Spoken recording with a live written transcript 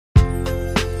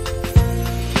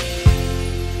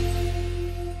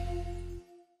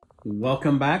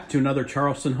Welcome back to another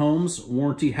Charleston Homes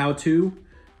warranty how-to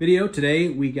video. Today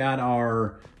we got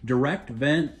our direct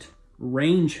vent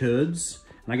range hoods,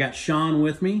 and I got Sean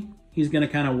with me. He's going to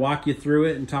kind of walk you through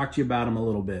it and talk to you about them a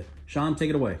little bit. Sean,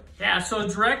 take it away. Yeah, so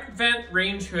direct vent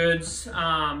range hoods,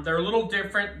 they're a little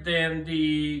different than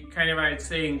the kind of, I'd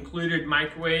say, included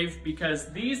microwave,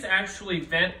 because these actually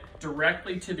vent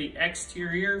directly to the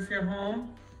exterior of your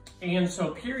home. And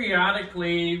so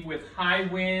periodically with high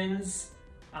winds,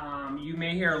 you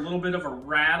may hear a little bit of a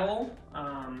rattle,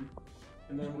 and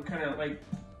then we kind of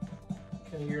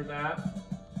can hear that.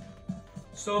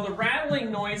 So the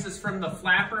rattling noise is from the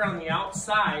flapper on the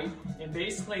outside, and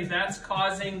basically that's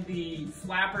causing the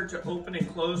flapper to open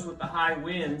and close with the high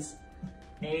winds.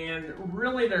 And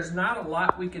really there's not a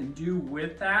lot we can do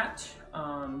with that,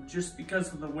 just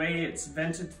because of the way it's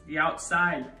vented to the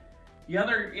outside. The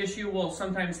other issue we'll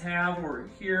sometimes have or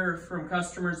hear from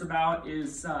customers about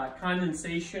is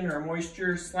condensation or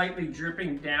moisture slightly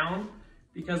dripping down,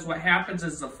 because what happens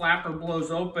is the flapper blows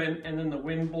open and then the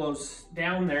wind blows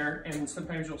down there, and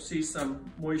sometimes you'll see some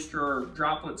moisture or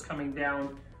droplets coming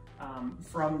down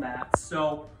from that.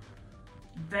 So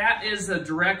that is a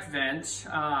direct vent.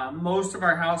 Most of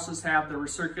our houses have the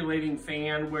recirculating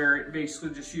fan, where it basically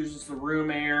just uses the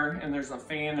room air, and there's a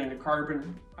fan and a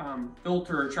carbon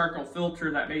filter or charcoal filter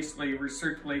that basically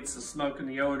recirculates the smoke and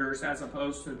the odors, as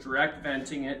opposed to direct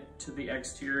venting it to the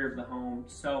exterior of the home.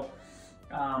 So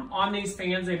on these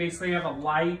fans, they basically have a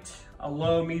light, a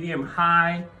low, medium,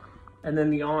 high, and then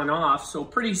the on off. So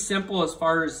pretty simple as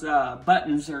far as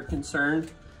buttons are concerned.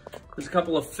 There's a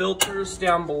couple of filters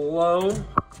down below.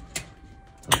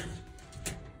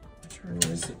 Turn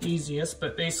is the easiest,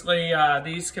 but basically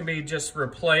these can be just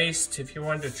replaced. If you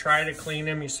wanted to try to clean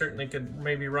them, you certainly could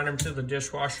maybe run them through the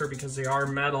dishwasher because they are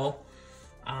metal.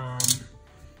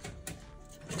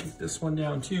 Take this one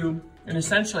down too. And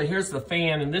essentially here's the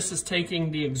fan, and this is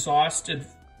taking the exhausted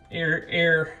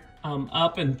air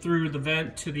up and through the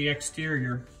vent to the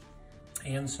exterior.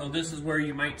 And so this is where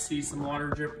you might see some water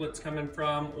driplets coming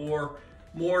from, or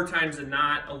more times than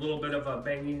not, a little bit of a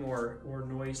banging or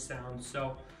noise sound.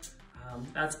 So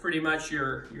that's pretty much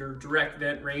your direct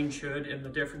vent range hood, and the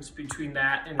difference between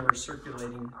that and a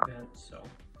recirculating vent. So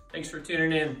thanks for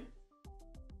tuning in.